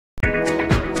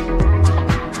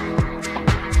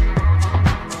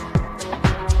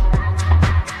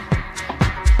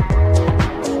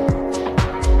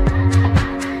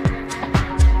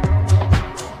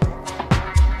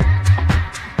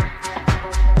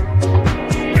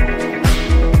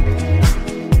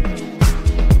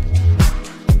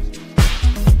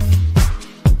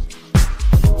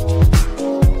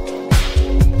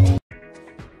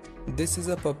This is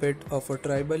a puppet of a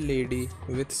tribal lady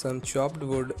with some chopped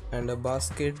wood and a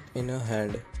basket in her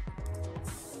hand.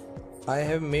 I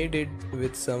have made it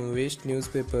with some waste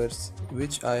newspapers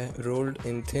which I rolled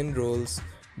in thin rolls,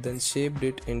 then shaped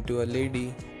it into a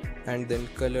lady and then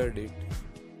colored it.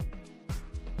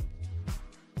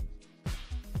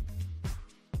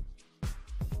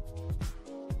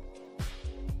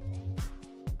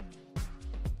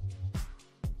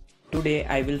 Today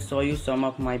I will show you some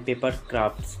of my paper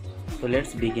crafts. So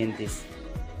let's begin this.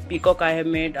 Peacock I have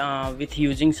made with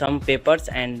using some papers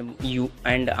and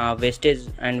wastage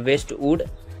and waste wood,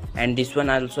 and this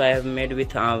one also I have made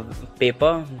with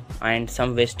paper and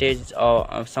some wastage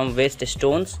or some waste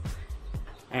stones.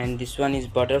 And this one is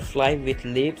butterfly with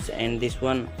leaves, and this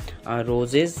one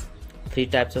roses, 3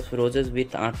 types of roses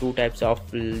with 2 types of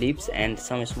leaves, and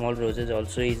some small roses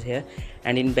also is here.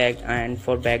 And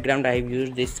for background I have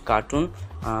used this cartoon,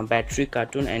 battery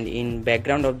cartoon, and in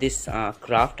background of this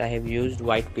craft I have used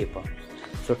white paper.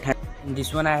 So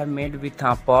this one I have made with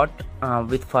a pot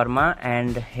with pharma,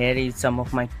 and here is some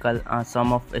of my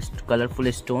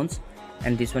colorful stones.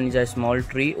 And this one is a small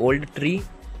tree, old tree,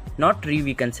 not tree,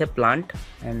 we can say plant,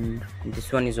 and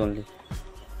this one is only